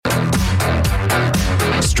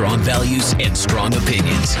strong values and strong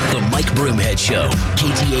opinions. The Mike Broomhead Show,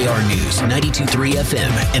 KTAR News, 92.3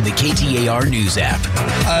 FM, and the KTAR News app.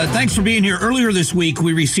 Thanks for being here. Earlier this week,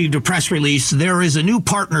 we received a press release. There is a new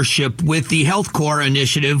partnership with the Health Corps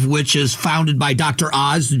Initiative, which is founded by Dr.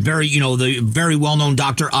 Oz, the very well-known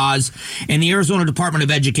Dr. Oz, and the Arizona Department of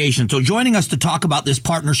Education. So joining us to talk about this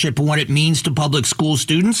partnership and what it means to public school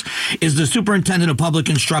students is the Superintendent of Public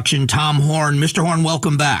Instruction, Tom Horn. Mr. Horn,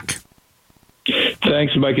 welcome back.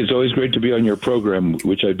 Thanks, Mike. It's always great to be on your program,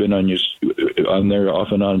 which I've been on there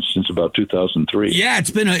off and on since about 2003. Yeah,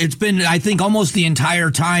 it's been I think almost the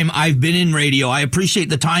entire time I've been in radio. I appreciate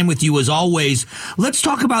the time with you as always. Let's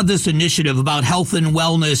talk about this initiative about health and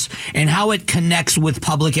wellness and how it connects with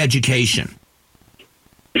public education.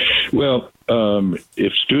 Well,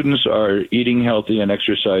 if students are eating healthy and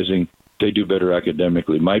exercising, they do better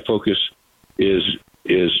academically. My focus is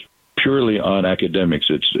purely on academics.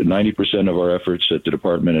 It's 90% of our efforts at the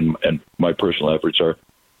department, and my personal efforts are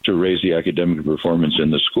to raise the academic performance in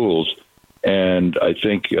the schools. And I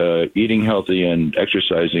think eating healthy and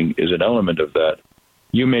exercising is an element of that.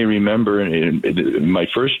 You may remember in my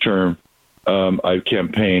first term, I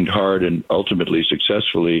campaigned hard and ultimately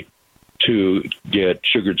successfully to get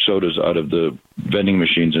sugared sodas out of the vending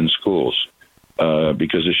machines in schools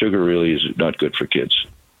because the sugar really is not good for kids.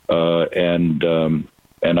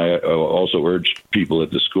 And I also urged people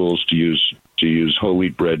at the schools to use whole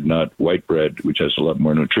wheat bread, not white bread, which has a lot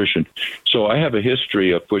more nutrition. So I have a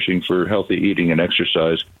history of pushing for healthy eating and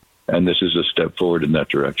exercise, and this is a step forward in that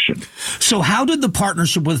direction. So how did the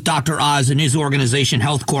partnership with Dr. Oz and his organization,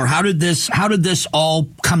 Health Corps, how did this all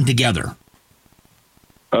come together?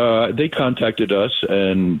 They contacted us,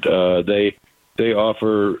 and they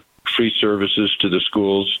offer free services to the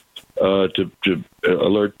schools to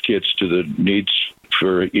alert kids to the needs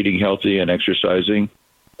for eating healthy and exercising,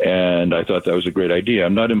 and I thought that was a great idea.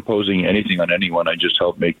 I'm not imposing anything on anyone. I just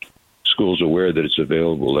help make schools aware that it's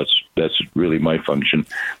available. That's really my function.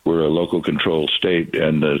 We're a local controlled state,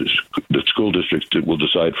 and the school districts will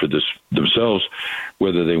decide for this themselves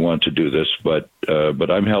whether they want to do this. But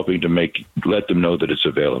I'm helping to let them know that it's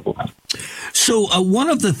available. So one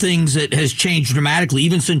of the things that has changed dramatically,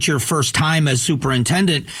 even since your first time as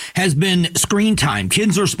superintendent, has been screen time.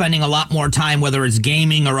 Kids are spending a lot more time, whether it's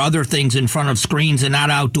gaming or other things, in front of screens and not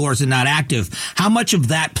outdoors and not active. How much of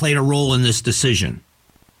that played a role in this decision?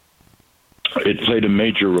 It played a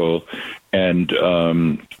major role, and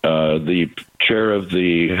the chair of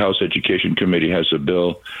the House Education Committee has a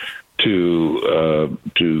bill to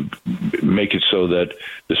make it so that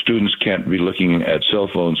the students can't be looking at cell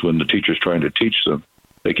phones when the teacher's trying to teach them.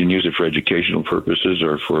 They can use it for educational purposes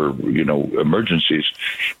or for, emergencies,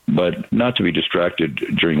 but not to be distracted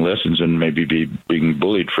during lessons and maybe be being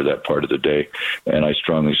bullied for that part of the day. And I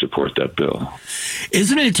strongly support that bill.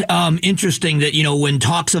 Isn't it interesting that, when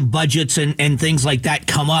talks of budgets and things like that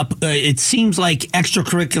come up, it seems like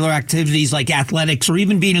extracurricular activities like athletics or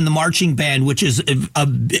even being in the marching band, which is,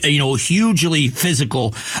 hugely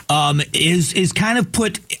physical, is kind of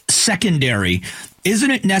put secondary.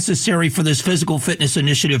 Isn't it necessary for this physical fitness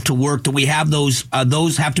initiative to work that we have those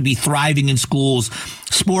have to be thriving in schools,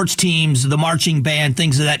 sports teams, the marching band,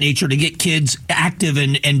 things of that nature to get kids active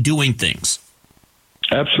and doing things?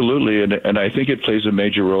 Absolutely. And I think it plays a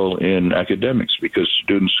major role in academics because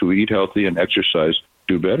students who eat healthy and exercise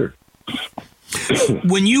do better.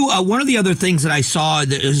 When one of the other things that I saw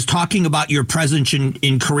is talking about your presence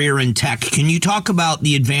in career in tech. Can you talk about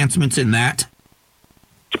the advancements in that?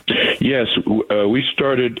 Yes, we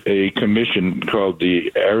started a commission called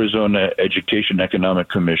the Arizona Education Economic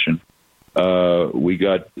Commission. We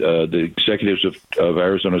got the executives of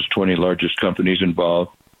Arizona's 20 largest companies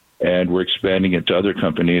involved, and we're expanding it to other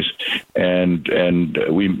companies. And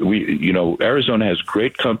we Arizona has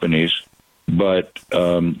great companies, but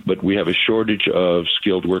we have a shortage of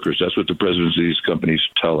skilled workers. That's what the presidents of these companies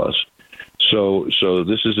tell us. So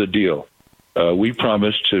this is a deal. We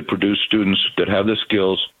promise to produce students that have the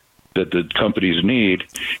skills that the companies need.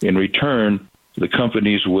 In return, the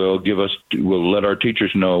companies will let our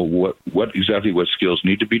teachers know what skills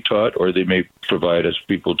need to be taught, or they may provide us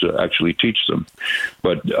people to actually teach them.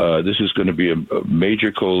 But this is going to be a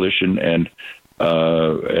major coalition, and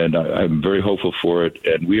I'm very hopeful for it.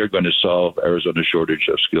 And we are going to solve Arizona's shortage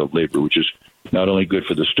of skilled labor, which is not only good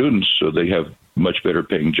for the students, so they have much better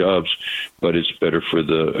paying jobs, but it's better for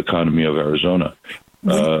the economy of Arizona.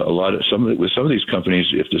 With some of these companies,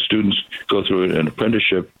 if the students go through an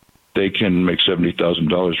apprenticeship, they can make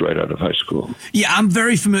 $70,000 right out of high school. Yeah, I'm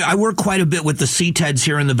very familiar. I work quite a bit with the CTEDs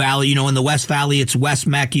here in the Valley. You know, in the West Valley, it's West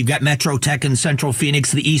Mech. You've got Metro Tech in Central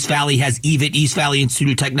Phoenix. The East Valley has EVIT, East Valley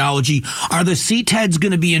Institute of Technology. Are the CTEDs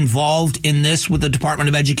going to be involved in this with the Department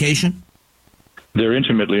of Education? They're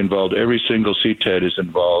intimately involved. Every single CTED is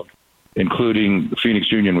involved, including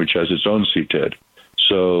Phoenix Union, which has its own CTED.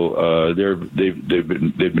 So they've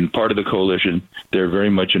been part of the coalition. They're very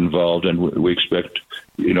much involved, and we expect,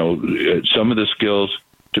 you know, some of the skills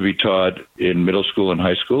to be taught in middle school and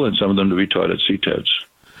high school, and some of them to be taught at CTEDs.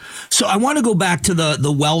 So I want to go back to the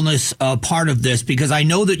wellness part of this, because I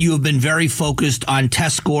know that you have been very focused on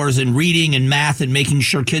test scores and reading and math and making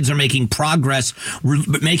sure kids are making progress,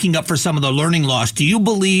 making up for some of the learning loss. Do you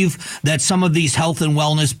believe that some of these health and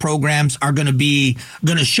wellness programs are going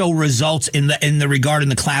to show results in the regard in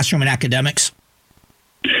the classroom and academics?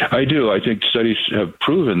 I do. I think studies have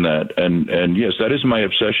proven that, and yes, that is my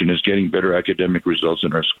obsession: is getting better academic results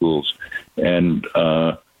in our schools, and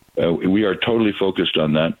we are totally focused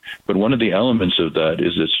on that. But one of the elements of that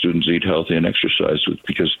is that students eat healthy and exercise,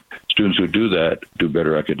 because students who do that do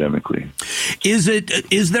better academically. Is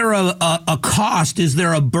there a cost? Is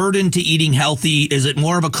there a burden to eating healthy? Is it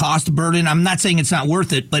more of a cost burden? I'm not saying it's not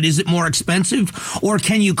worth it, but is it more expensive? Or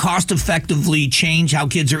can you cost effectively change how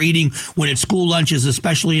kids are eating when it's school lunches,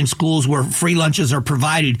 especially in schools where free lunches are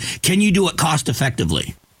provided? Can you do it cost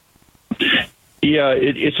effectively? Yeah,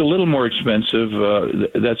 it's a little more expensive.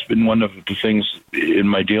 That's been one of the things in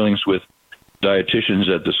my dealings with dietitians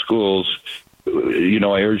at the schools. You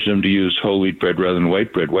know, I urge them to use whole wheat bread rather than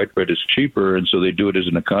white bread. White bread is cheaper, and so they do it as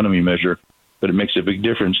an economy measure, but it makes a big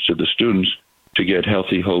difference to the students to get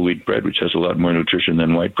healthy whole wheat bread, which has a lot more nutrition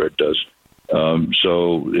than white bread does.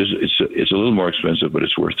 So it's a little more expensive, but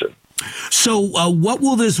it's worth it. So what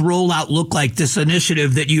will this rollout look like, this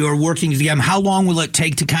initiative that you are working together? How long will it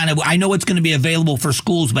take to I know it's going to be available for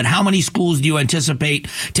schools, but how many schools do you anticipate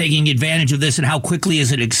taking advantage of this, and how quickly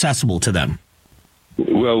is it accessible to them?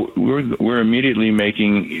 Well, we're immediately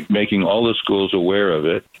making all the schools aware of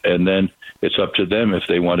it, and then it's up to them if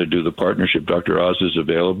they want to do the partnership. Dr. Oz is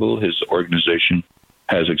available. His organization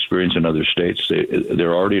has experience in other states.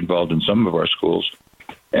 They're already involved in some of our schools.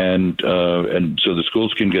 And so the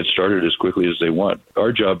schools can get started as quickly as they want.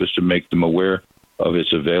 Our job is to make them aware of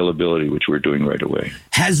its availability, which we're doing right away.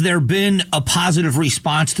 Has there been a positive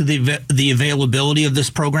response to the availability of this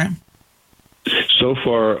program? So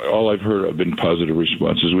far, all I've heard have been positive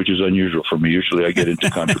responses, which is unusual for me. Usually I get into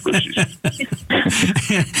controversies.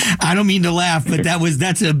 I don't mean to laugh, but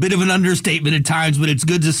that's a bit of an understatement at times, but it's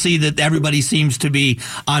good to see that everybody seems to be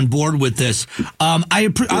on board with this.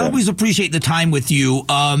 I always appreciate the time with you,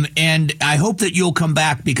 and I hope that you'll come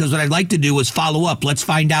back, because what I'd like to do is follow up. Let's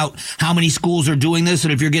find out how many schools are doing this,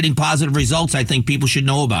 and if you're getting positive results, I think people should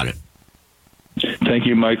know about it. Thank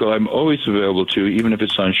you, Michael. I'm always available, too, even if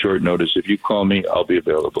it's on short notice. If you call me, I'll be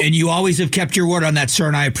available. And you always have kept your word on that, sir,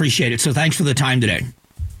 and I appreciate it. So thanks for the time today.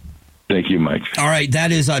 Thank you, Mike. All right,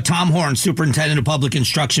 that is Tom Horn, Superintendent of Public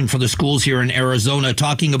Instruction for the schools here in Arizona,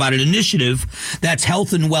 talking about an initiative that's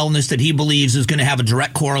health and wellness that he believes is going to have a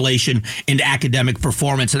direct correlation into academic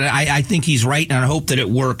performance. And I think he's right, and I hope that it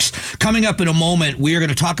works. Coming up in a moment, we are going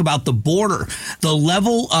to talk about the border. The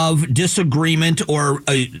level of disagreement or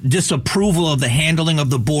disapproval of the handling of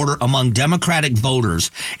the border among Democratic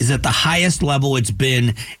voters is at the highest level it's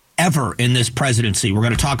been ever in this presidency. We're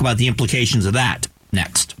going to talk about the implications of that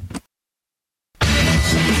next.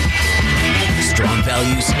 Strong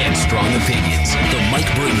values and strong opinions. The Mike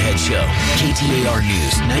Broomhead Show. KTAR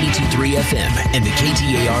News, 92.3 FM, and the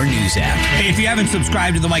KTAR News app. Hey, if you haven't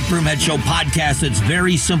subscribed to the Mike Broomhead Show podcast, it's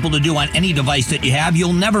very simple to do on any device that you have.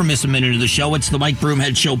 You'll never miss a minute of the show. It's the Mike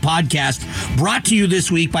Broomhead Show podcast, brought to you this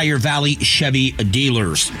week by your Valley Chevy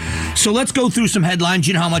dealers. So let's go through some headlines.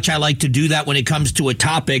 You know how much I like to do that when it comes to a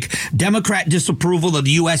topic. Democrat disapproval of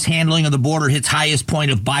the U.S. handling of the border hits highest point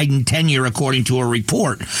of Biden tenure, according to a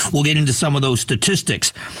report. We'll get into some of those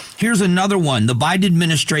statistics. Here's another one. The Biden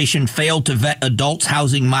administration failed to vet adults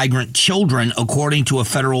housing migrant children, according to a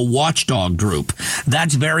federal watchdog group.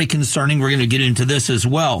 That's very concerning. We're going to get into this as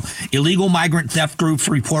well. Illegal migrant theft groups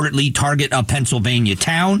reportedly target a Pennsylvania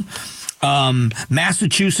town.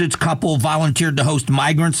 Massachusetts couple volunteered to host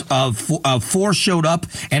migrants. Four showed up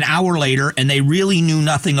an hour later, and they really knew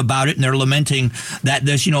nothing about it, and they're lamenting that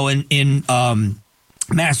this,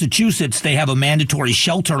 Massachusetts, they have a mandatory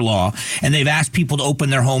shelter law, and they've asked people to open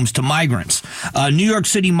their homes to migrants. New York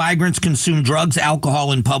City migrants consume drugs,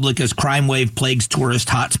 alcohol in public as crime wave plagues tourist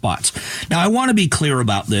hotspots. Now, I want to be clear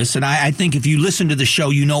about this, and I think if you listen to the show,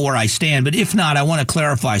 you know where I stand. But if not, I want to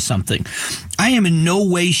clarify something. I am in no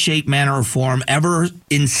way, shape, manner, or form ever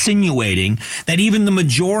insinuating that even the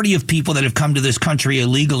majority of people that have come to this country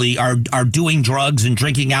illegally are doing drugs and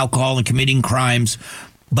drinking alcohol and committing crimes.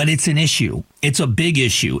 But it's an issue. It's a big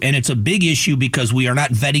issue. And it's a big issue because we are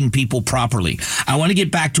not vetting people properly. I want to get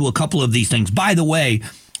back to a couple of these things. By the way,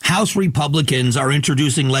 House Republicans are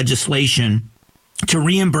introducing legislation to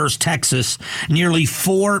reimburse Texas nearly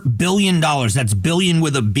 $4 billion. That's billion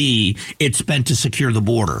with a B. It's spent to secure the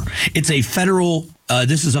border. It's a federal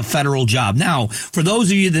this is a federal job. Now, for those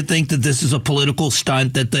of you that think that this is a political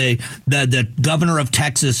stunt, that the governor of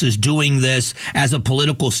Texas is doing this as a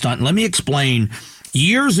political stunt, let me explain.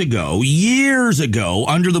 Years ago,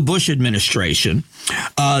 under the Bush administration,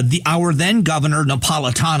 our then governor,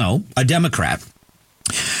 Napolitano, a Democrat,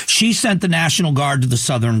 she sent the National Guard to the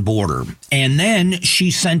southern border. And then she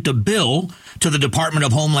sent a bill to the Department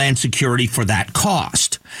of Homeland Security for that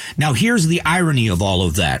cost. Now, here's the irony of all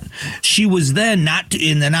of that. She was then,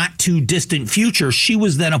 in the not too distant future, she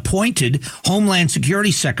was then appointed Homeland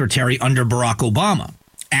Security Secretary under Barack Obama.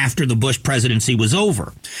 After the Bush presidency was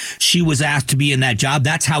over, she was asked to be in that job.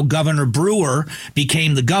 That's how Governor Brewer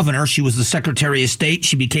became the governor. She was the Secretary of State.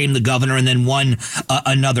 She became the governor and then won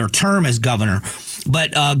another term as governor.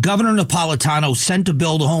 But Governor Napolitano sent a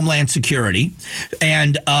bill to Homeland Security,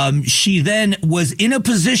 and she then was in a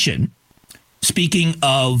position, speaking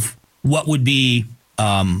of what would be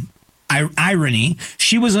irony,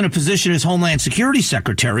 she was in a position as Homeland Security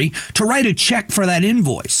Secretary to write a check for that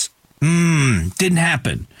invoice. Didn't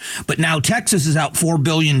happen. But now Texas is out $4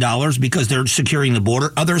 billion because they're securing the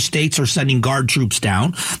border. Other states are sending guard troops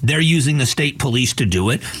down. They're using the state police to do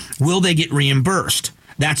it. Will they get reimbursed?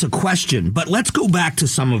 That's a question. But let's go back to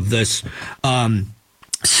some of this.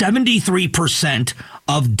 73%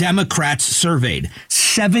 of Democrats surveyed,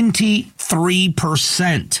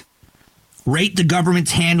 73%, rate the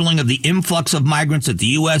government's handling of the influx of migrants at the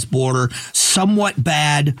U.S. border somewhat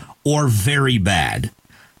bad or very bad.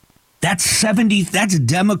 That's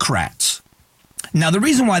Democrats. Now, the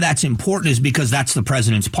reason why that's important is because that's the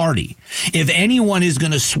president's party. If anyone is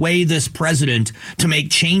going to sway this president to make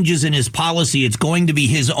changes in his policy, it's going to be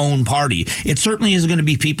his own party. It certainly isn't going to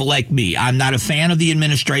be people like me. I'm not a fan of the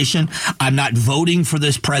administration. I'm not voting for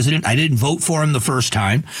this president. I didn't vote for him the first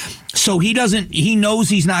time. So he knows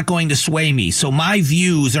he's not going to sway me. So my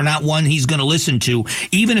views are not one he's going to listen to,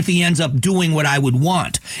 even if he ends up doing what I would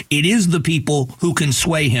want. It is the people who can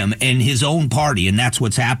sway him and his own party, and that's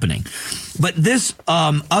what's happening. But this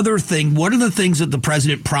other thing, one of the things that the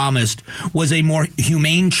president promised was a more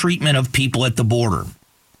humane treatment of people at the border.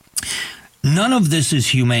 None of this is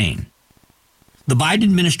humane. The Biden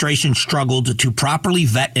administration struggled to properly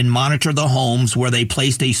vet and monitor the homes where they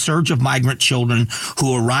placed a surge of migrant children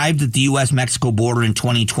who arrived at the U.S.-Mexico border in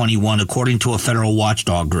 2021, according to a federal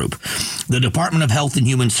watchdog group. The Department of Health and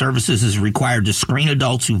Human Services is required to screen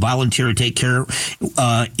adults who volunteer to take care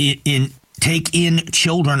take in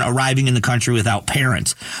children arriving in the country without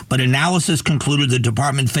parents. But analysis concluded the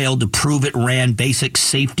department failed to prove it ran basic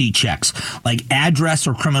safety checks, like address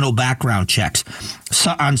or criminal background checks,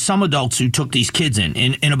 on some adults who took these kids in.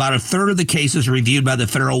 In about a third of the cases reviewed by the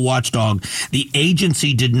federal watchdog, the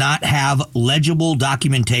agency did not have legible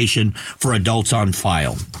documentation for adults on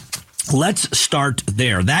file. Let's start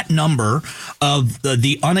there. That number of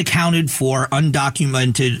the unaccounted for,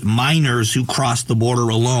 undocumented minors who crossed the border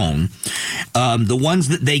alone, the ones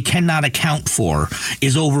that they cannot account for,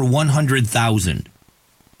 is over 100,000.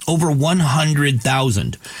 Over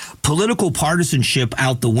 100,000. Political partisanship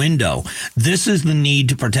out the window. This is the need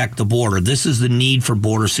to protect the border. This is the need for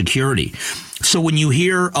border security. So when you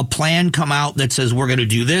hear a plan come out that says we're going to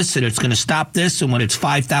do this and it's going to stop this, and when it's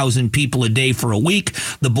 5,000 people a day for a week,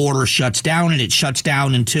 the border shuts down, and it shuts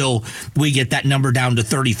down until we get that number down to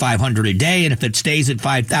 3,500 a day. And if it stays at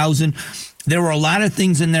 5,000, there were a lot of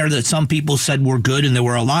things in there that some people said were good, and there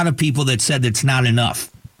were a lot of people that said it's not enough.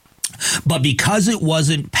 But because it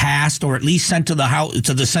wasn't passed, or at least sent to the House,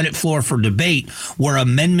 to the Senate floor for debate, where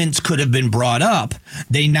amendments could have been brought up,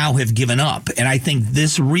 they now have given up. And I think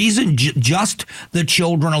this reason, just the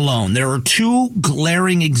children alone, there are two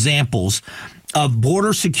glaring examples of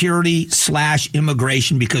border security /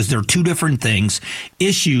 immigration, because they're two different things,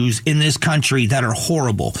 issues in this country that are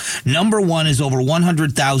horrible. Number one is over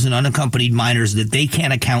 100,000 unaccompanied minors that they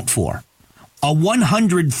can't account for.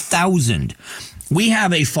 100,000. We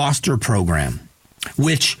have a foster program,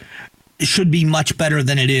 which should be much better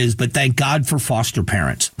than it is, but thank God for foster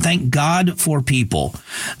parents. Thank God for people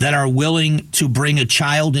that are willing to bring a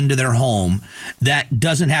child into their home that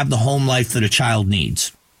doesn't have the home life that a child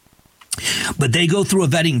needs. But they go through a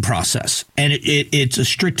vetting process, and it's a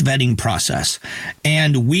strict vetting process.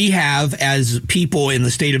 And we have, as people in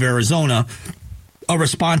the state of Arizona, a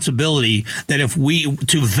responsibility that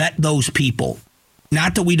to vet those people.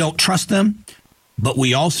 Not that we don't trust them, but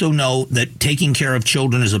we also know that taking care of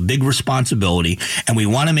children is a big responsibility, and we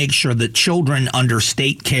want to make sure that children under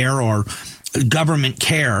state care or government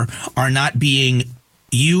care are not being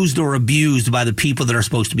used or abused by the people that are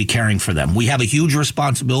supposed to be caring for them. We have a huge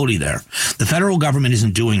responsibility there. The federal government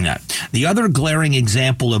isn't doing that. The other glaring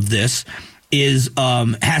example of this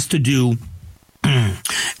has to do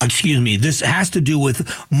this has to do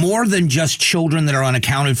with more than just children that are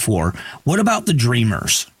unaccounted for. What about the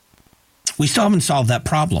dreamers? We still haven't solved that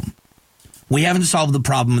problem. We haven't solved the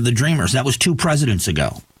problem of the dreamers. That was 2 presidents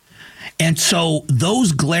ago. And so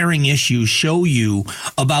those glaring issues show you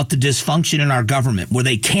about the dysfunction in our government, where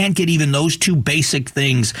they can't get even those 2 basic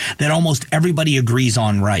things that almost everybody agrees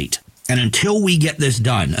on right. And until we get this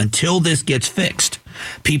done, until this gets fixed,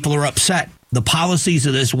 people are upset. The policies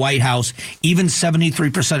of this White House, even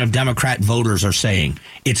 73% of Democrat voters are saying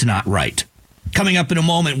it's not right. Coming up in a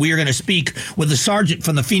moment, we are going to speak with a sergeant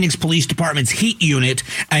from the Phoenix Police Department's Heat Unit,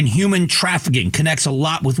 and human trafficking connects a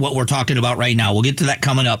lot with what we're talking about right now. We'll get to that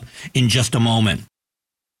coming up in just a moment.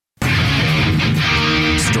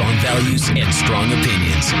 Strong values and strong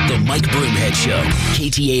opinions. The Mike Broomhead Show.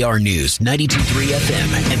 KTAR News, 92.3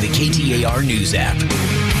 FM, and the KTAR News app.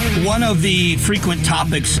 One of the frequent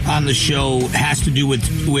topics on the show has to do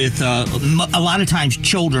with a lot of times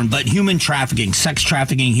children, but human trafficking, sex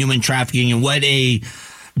trafficking, human trafficking, and what a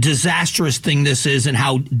disastrous thing this is and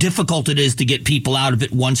how difficult it is to get people out of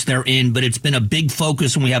it once they're in. But it's been a big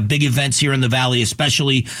focus, and we have big events here in the Valley,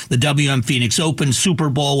 especially the WM Phoenix Open, Super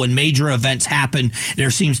Bowl. When major events happen,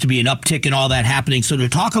 there seems to be an uptick in all that happening. So to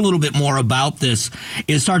talk a little bit more about this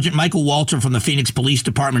is Sergeant Michael Walter from the Phoenix Police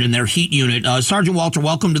Department and their Heat Unit. Sergeant Walter,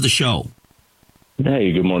 welcome to the show.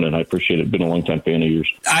 Hey, good morning. I appreciate it. Been a long time fan of yours.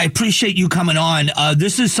 I appreciate you coming on.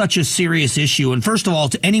 This is such a serious issue. And first of all,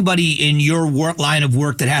 to anybody in your line of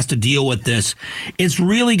work that has to deal with this, it's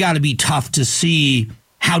really got to be tough to see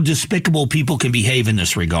how despicable people can behave in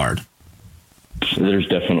this regard. It's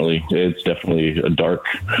definitely a dark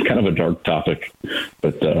topic,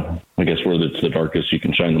 but I guess where it's the darkest, you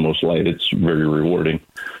can shine the most light. It's very rewarding.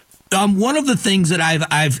 One of the things that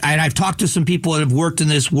I've talked to some people that have worked in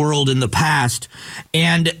this world in the past,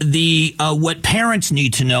 and what parents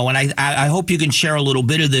need to know, and I hope you can share a little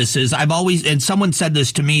bit of this, is and someone said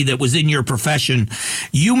this to me that was in your profession,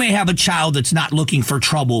 you may have a child that's not looking for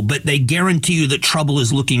trouble, but they guarantee you that trouble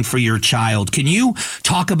is looking for your child. Can you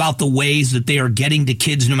talk about the ways that they are getting to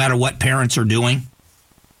kids no matter what parents are doing?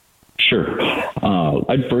 Sure.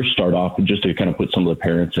 I'd first start off just to kind of put some of the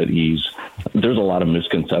parents at ease. There's a lot of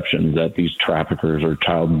misconceptions that these traffickers or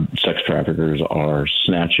child sex traffickers are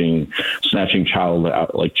snatching children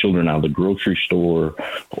out of the grocery store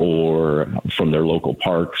or from their local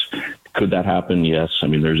parks. Could that happen? Yes. I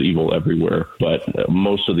mean, there's evil everywhere, but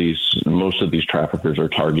most of these traffickers are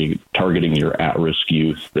targeting your at-risk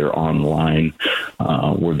youth. They're online,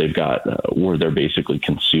 where they're basically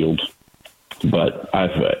concealed. But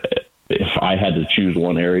if I had to choose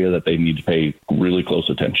one area that they need to pay really close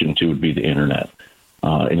attention to, would be the internet.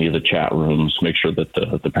 Any of the chat rooms, make sure that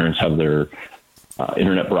the parents have their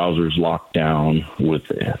internet browsers locked down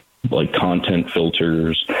with like content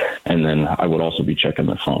filters, and then I would also be checking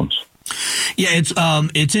their phones. Yeah,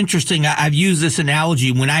 it's interesting. I've used this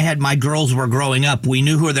analogy. When I had my girls were growing up, we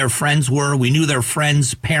knew who their friends were. We knew their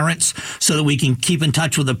friends' parents so that we can keep in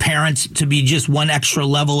touch with the parents to be just one extra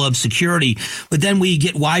level of security. But then we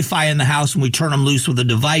get Wi-Fi in the house and we turn them loose with a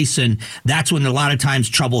device, and that's when a lot of times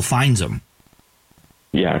trouble finds them.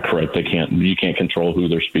 Yeah, correct. You can't control who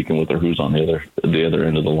they're speaking with or who's on the other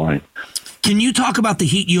end of the line. Can you talk about the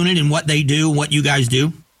Heat Unit and what they do, what you guys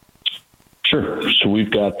do? Sure. So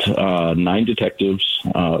we've got 9 detectives,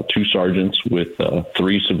 2 sergeants with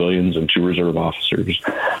 3 civilians and 2 reserve officers.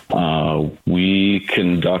 We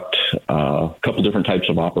conduct a couple different types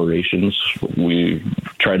of operations. We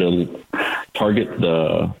try to target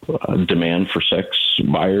the demand for sex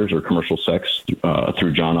buyers or commercial sex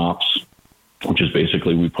through John Ops, which is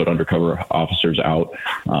basically we put undercover officers out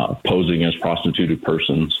posing as prostituted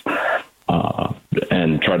persons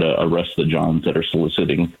and try to arrest the Johns that are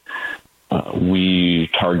soliciting. We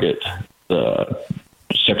target the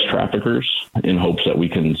sex traffickers in hopes that we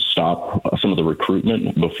can stop some of the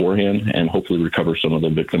recruitment beforehand and hopefully recover some of the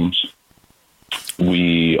victims.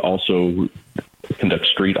 We also conduct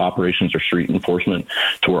street operations or street enforcement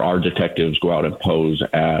to where our detectives go out and pose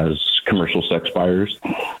as commercial sex buyers.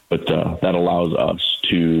 But that allows us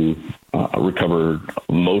to recover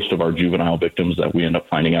most of our juvenile victims that we end up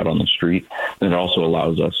finding out on the street. And it also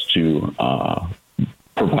allows us to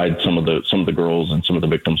provide some of the girls and some of the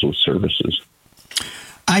victims with services.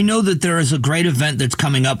 I know that there is a great event that's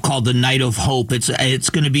coming up called the Night of Hope. It's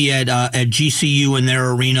going to be at GCU in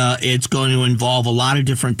their arena. It's going to involve a lot of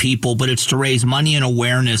different people, but it's to raise money and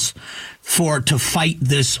awareness to fight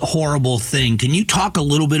this horrible thing. Can you talk a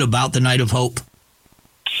little bit about the Night of Hope?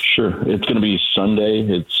 Sure. It's going to be Sunday.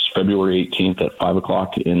 It's February 18th at 5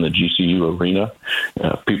 o'clock in the GCU arena.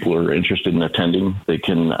 If people are interested in attending, they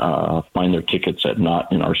can find their tickets at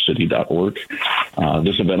notinourcity.org.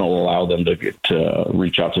 This event will allow them to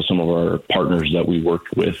reach out to some of our partners that we work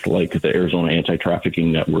with, like the Arizona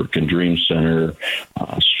Anti-Trafficking Network and Dream Center,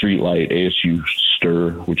 Streetlight, ASU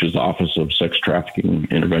STIR, which is the Office of Sex Trafficking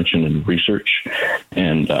Intervention and Research,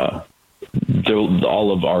 and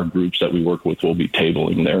all of our groups that we work with will be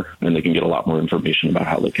tabling there, and they can get a lot more information about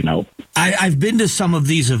how they can help. I've been to some of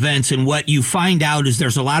these events, and what you find out is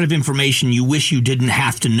there's a lot of information you wish you didn't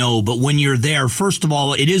have to know. But when you're there, first of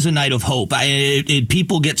all, it is a night of hope.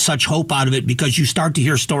 People get such hope out of it because you start to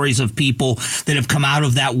hear stories of people that have come out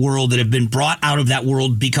of that world, that have been brought out of that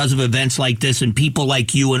world because of events like this, and people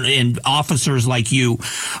like you and officers like you.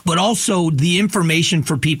 But also the information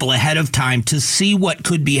for people ahead of time to see what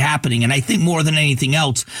could be happening. And I think more than anything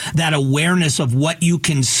else, that awareness of what you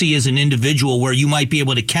can see as an individual, where you might be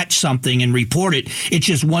able to catch something and report it. It's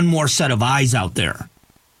just one more set of eyes out there.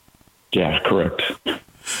 Yeah, correct.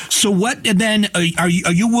 So what then?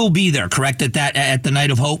 You will be there, correct? At the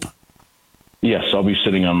Night of Hope. Yes, I'll be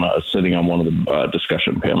sitting on one of the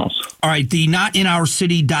discussion panels. All right, the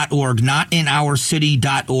notinourcity.org,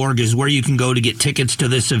 notinourcity.org is where you can go to get tickets to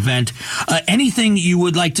this event. Anything you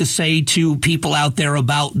would like to say to people out there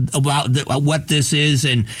about what this is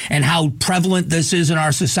and how prevalent this is in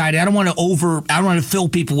our society? I don't want to fill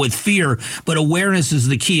people with fear, but awareness is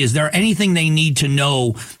the key. Is there anything they need to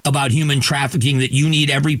know about human trafficking that you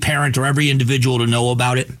need every parent or every individual to know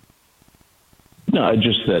about it? No,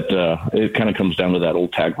 just that it kind of comes down to that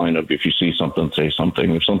old tagline of if you see something, say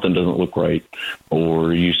something. If something doesn't look right,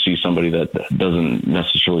 or you see somebody that doesn't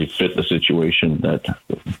necessarily fit the situation, that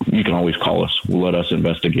you can always call us. We'll let us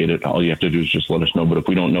investigate it. All you have to do is just let us know. But if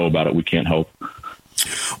we don't know about it, we can't help.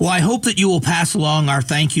 Well, I hope that you will pass along our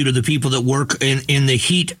thank you to the people that work in the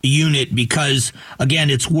HEAT unit, because, again,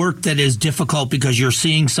 it's work that is difficult because you're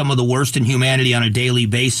seeing some of the worst in humanity on a daily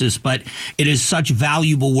basis, but it is such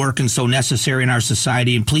valuable work and so necessary in our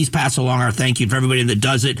society. And please pass along our thank you for everybody that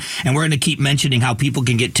does it. And we're going to keep mentioning how people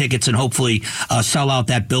can get tickets and hopefully sell out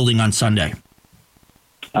that building on Sunday.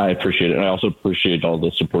 I appreciate it. And I also appreciate all the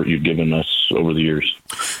support you've given us over the years.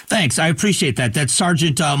 Thanks. I appreciate that. That's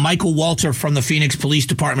Sergeant Michael Walter from the Phoenix Police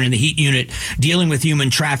Department in the HEAT unit, dealing with human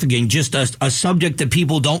trafficking, just a subject that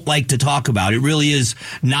people don't like to talk about. It really is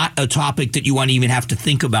not a topic that you want to even have to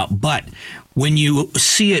think about. But when you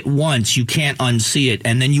see it once, you can't unsee it,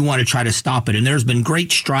 and then you want to try to stop it. And there's been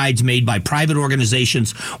great strides made by private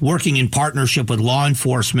organizations working in partnership with law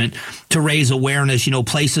enforcement to raise awareness.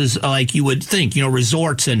 Places like you would think,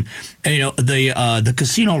 resorts and the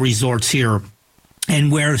casino resorts here,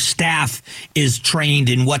 and where staff is trained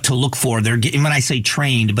in what to look for. They're getting, when I say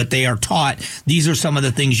trained, but they are taught, these are some of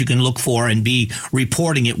the things you can look for and be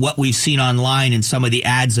reporting it. What we've seen online and some of the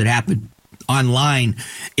ads that happen online,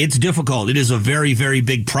 it's difficult. It is a very, very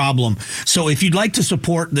big problem. So if you'd like to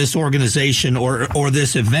support this organization or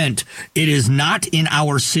this event, it is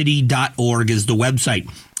notinourcity.org is the website.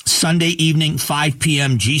 Sunday evening, 5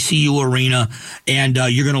 p.m., GCU Arena, and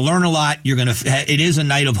you're going to learn a lot. It is a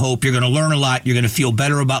night of hope. You're going to learn a lot. You're going to feel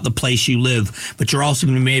better about the place you live, but you're also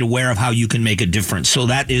going to be made aware of how you can make a difference. So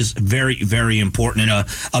that is very, very important. And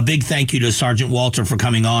a big thank you to Sergeant Walter for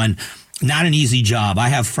coming on. Not an easy job. I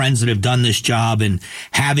have friends that have done this job, and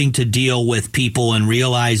having to deal with people and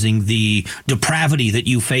realizing the depravity that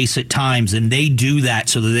you face at times, and they do that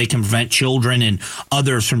so that they can prevent children and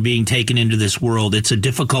others from being taken into this world. It's a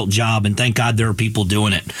difficult job, and thank God there are people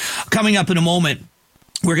doing it. Coming up in a moment,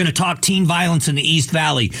 we're going to talk teen violence in the East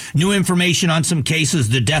Valley, new information on some cases,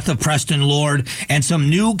 the death of Preston Lord, and some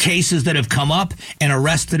new cases that have come up and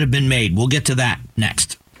arrests that have been made. We'll get to that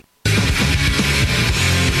next.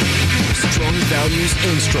 Strong values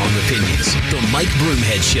and strong opinions. The Mike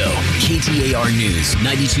Broomhead Show. KTAR News,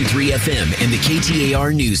 92.3 FM, and the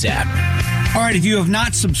KTAR News app. All right, if you have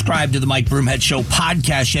not subscribed to the Mike Broomhead Show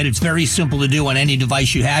podcast yet, it's very simple to do on any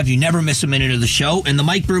device you have. You never miss a minute of the show. And the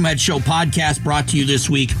Mike Broomhead Show podcast brought to you this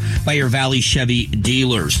week by your Valley Chevy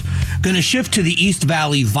dealers. Going to shift to the East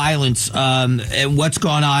Valley violence and what's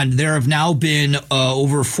gone on. There have now been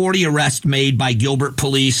over 40 arrests made by Gilbert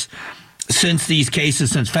police since these cases,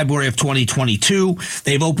 since February of 2022.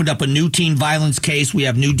 They've opened up a new teen violence case. We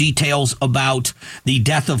have new details about the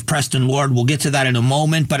death of Preston Lord. We'll get to that in a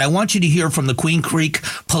moment, but I want you to hear from the Queen Creek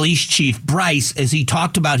Police Chief Bryce as he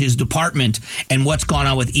talked about his department and what's gone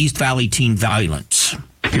on with East Valley teen violence.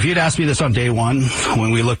 If you'd asked me this on day one,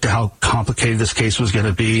 when we looked at how complicated this case was going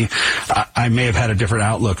to be, I may have had a different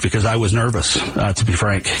outlook because I was nervous, to be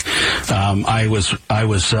frank. I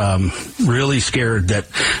was really scared that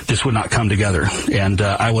this would not come together. And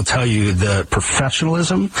I will tell you, the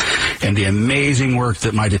professionalism and the amazing work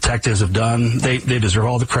that my detectives have done, they deserve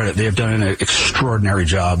all the credit. They have done an extraordinary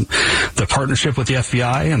job. The partnership with the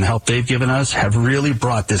FBI and the help they've given us have really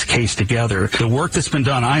brought this case together. The work that's been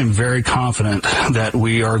done, I am very confident that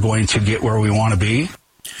we are going to get where we want to be.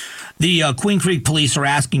 The Queen Creek police are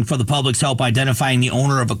asking for the public's help identifying the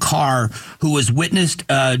owner of a car who was a witness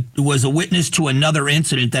to another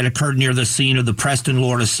incident that occurred near the scene of the Preston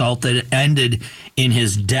Lord assault that ended in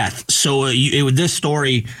his death. So this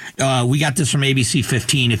story, we got this from ABC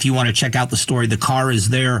 15. If you want to check out the story, the car is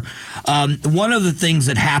there. One of the things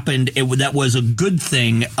that happened that was a good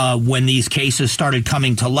thing when these cases started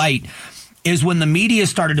coming to light is when the media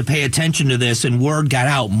started to pay attention to this and word got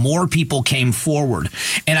out, more people came forward.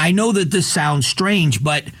 And I know that this sounds strange,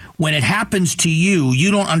 but when it happens to you, you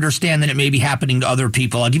don't understand that it may be happening to other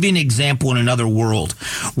people. I'll give you an example in another world.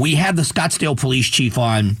 We had the Scottsdale police chief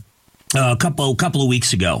on a couple of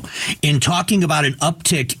weeks ago in talking about an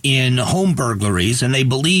uptick in home burglaries, and they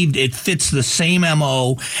believed it fits the same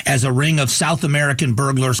MO as a ring of South American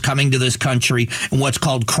burglars coming to this country and what's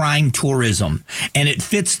called crime tourism. And it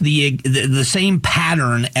fits the same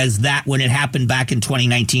pattern as that when it happened back in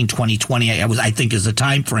 2019, 2020, I think is the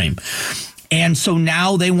time frame. And so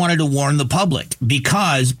now they wanted to warn the public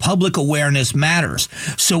because public awareness matters.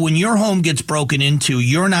 So when your home gets broken into,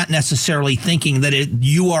 you're not necessarily thinking that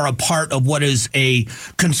you are a part of what is a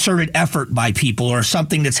concerted effort by people or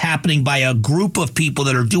something that's happening by a group of people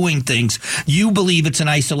that are doing things. You believe it's an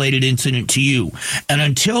isolated incident to you. And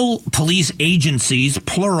until police agencies,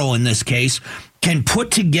 plural in this case, can put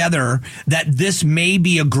together that this may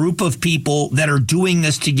be a group of people that are doing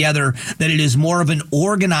this together, that it is more of an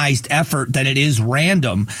organized effort than it is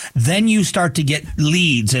random, then you start to get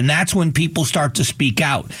leads, and that's when people start to speak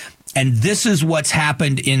out. And this is what's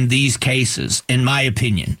happened in these cases, in my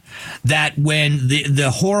opinion, that when the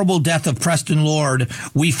horrible death of Preston Lord,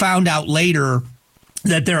 we found out later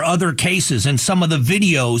that there are other cases, and some of the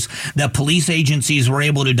videos that police agencies were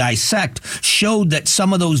able to dissect showed that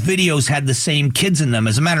some of those videos had the same kids in them.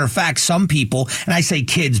 As a matter of fact, some people, and I say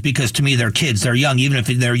kids because to me they're kids, they're young, even if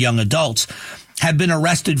they're young adults, have been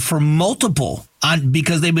arrested for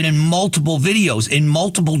because they've been in multiple videos in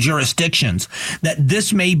multiple jurisdictions, that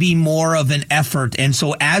this may be more of an effort. And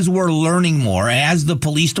so as we're learning more, as the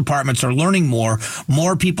police departments are learning more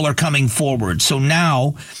people are coming forward. So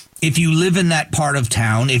now, if you live in that part of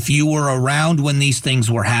town, if you were around when these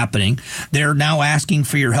things were happening, they're now asking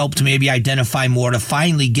for your help to maybe identify more, to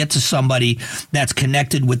finally get to somebody that's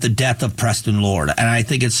connected with the death of Preston Lord. And I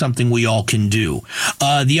think it's something we all can do.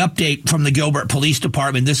 The update from the Gilbert Police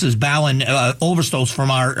Department, this is Balin Overstos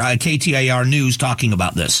from our KTAR News talking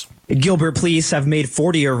about this. Gilbert police have made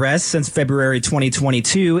 40 arrests since February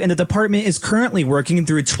 2022, and the department is currently working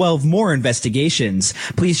through 12 more investigations.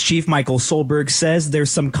 Police Chief Michael Solberg says there's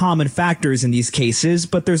some common factors in these cases,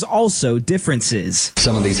 but there's also differences.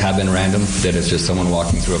 Some of these have been random, that it's just someone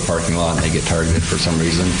walking through a parking lot and they get targeted for some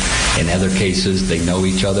reason. In other cases, they know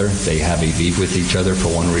each other, they have a beef with each other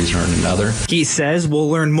for one reason or another. He says we'll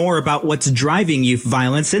learn more about what's driving youth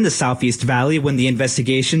violence in the Southeast Valley when the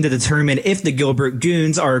investigation to determine if the Gilbert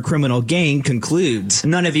Goons are a criminal gang concludes.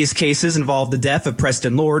 None of these cases involve the death of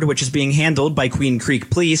Preston Lord, which is being handled by Queen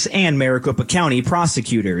Creek Police and Maricopa County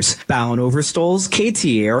prosecutors. Balin Overstoles,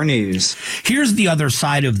 KTAR News. Here's the other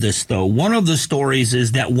side of this, though. One of the stories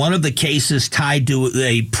is that one of the cases tied to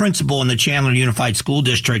a principal in the Chandler Unified School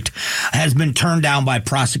District has been turned down by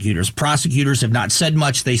prosecutors. Prosecutors have not said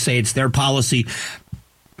much. They say it's their policy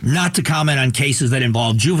not to comment on cases that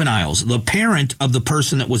involve juveniles. The parent of the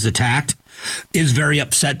person that was attacked is very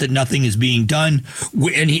upset that nothing is being done.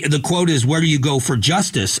 And the quote is, "Where do you go for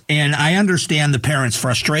justice?" And I understand the parent's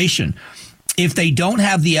frustration. if they don't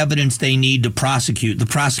have the evidence they need to prosecute, the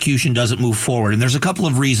prosecution doesn't move forward. And there's a couple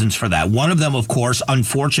of reasons for that. One of them, of course,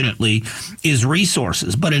 unfortunately, is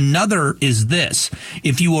resources. But another is this.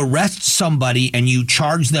 If you arrest somebody and you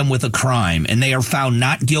charge them with a crime and they are found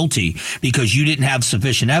not guilty because you didn't have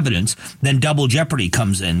sufficient evidence, then double jeopardy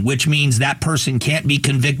comes in, which means that person can't be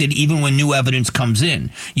convicted even when new evidence comes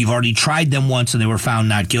in. You've already tried them once and they were found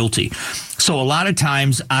not guilty. So a lot of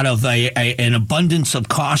times, out of an abundance of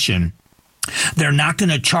caution, they're not going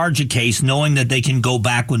to charge a case knowing that they can go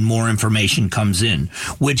back when more information comes in,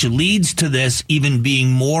 which leads to this even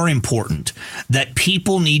being more important, that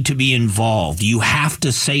people need to be involved. You have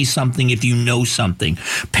to say something if you know something.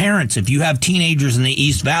 Parents, if you have teenagers in the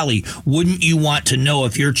East Valley, wouldn't you want to know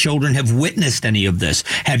if your children have witnessed any of this?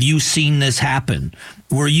 Have you seen this happen?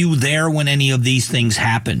 Were you there when any of these things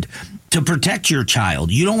happened? To protect your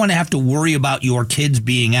child. You don't want to have to worry about your kids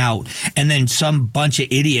being out and then some bunch of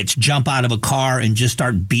idiots jump out of a car and just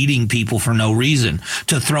start beating people for no reason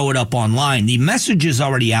to throw it up online. The message is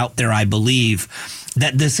already out there, I believe,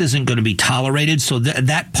 that this isn't going to be tolerated. So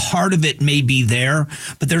that part of it may be there,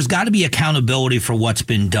 but there's got to be accountability for what's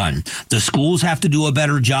been done. The schools have to do a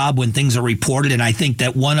better job when things are reported. And I think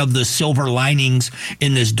that one of the silver linings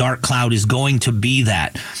in this dark cloud is going to be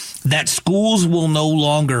that schools will no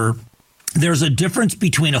longer. There's a difference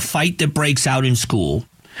between a fight that breaks out in school,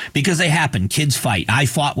 because they happen. Kids fight. I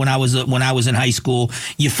fought when I was in high school.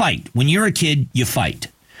 You fight. When you're a kid, you fight.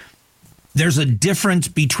 There's a difference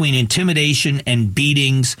between intimidation and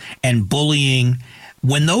beatings and bullying.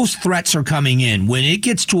 When those threats are coming in, when it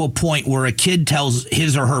gets to a point where a kid tells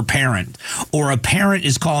his or her parent, or a parent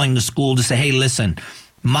is calling the school to say, hey, listen,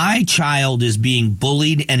 my child is being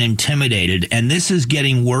bullied and intimidated, and this is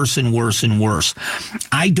getting worse and worse and worse.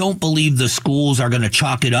 I don't believe the schools are going to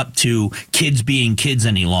chalk it up to kids being kids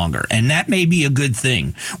any longer, and that may be a good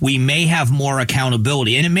thing. We may have more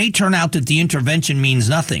accountability, and it may turn out that the intervention means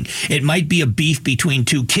nothing. It might be a beef between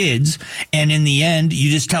two kids, and in the end,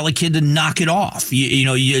 you just tell a kid to knock it off.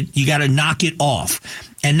 You got to knock it off.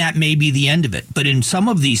 And that may be the end of it. But in some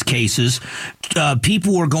of these cases,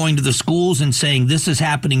 people were going to the schools and saying, this is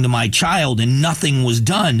happening to my child, and nothing was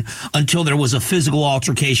done until there was a physical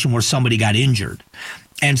altercation where somebody got injured.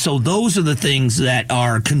 And so those are the things that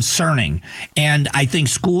are concerning. And I think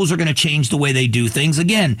schools are going to change the way they do things.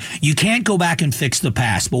 Again, you can't go back and fix the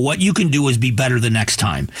past, but what you can do is be better the next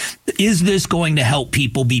time. Is this going to help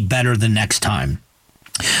people be better the next time?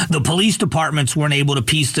 The police departments weren't able to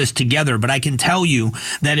piece this together, but I can tell you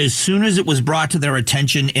that as soon as it was brought to their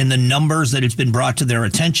attention in the numbers that it's been brought to their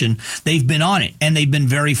attention, they've been on it, and they've been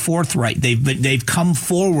very forthright. They've come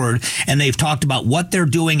forward, and they've talked about what they're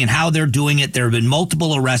doing and how they're doing it. There have been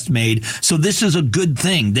multiple arrests made. So this is a good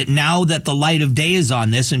thing that now that the light of day is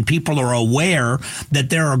on this and people are aware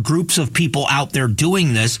that there are groups of people out there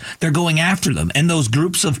doing this, they're going after them. And those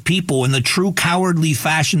groups of people, in the true cowardly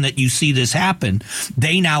fashion that you see this happen,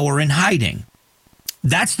 they now are in hiding.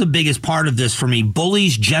 That's the biggest part of this for me.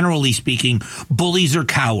 Bullies, generally speaking, bullies are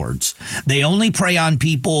cowards. They only prey on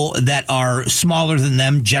people that are smaller than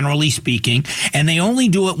them, generally speaking, and they only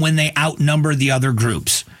do it when they outnumber the other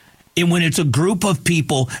groups. And when it's a group of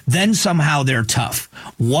people, then somehow they're tough.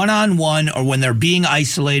 One-on-one, or when they're being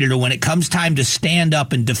isolated, or when it comes time to stand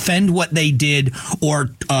up and defend what they did, or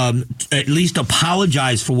at least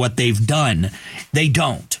apologize for what they've done, they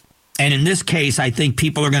don't. And in this case, I think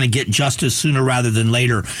people are going to get justice sooner rather than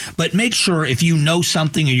later. But make sure if you know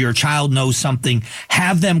something or your child knows something,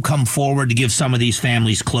 have them come forward to give some of these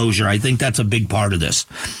families closure. I think that's a big part of this.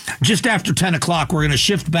 Just after 10 o'clock, we're going to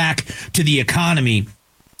shift back to the economy.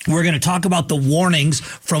 We're going to talk about the warnings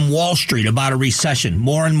from Wall Street about a recession.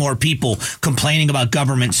 More and more people complaining about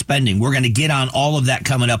government spending. We're going to get on all of that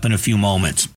coming up in a few moments.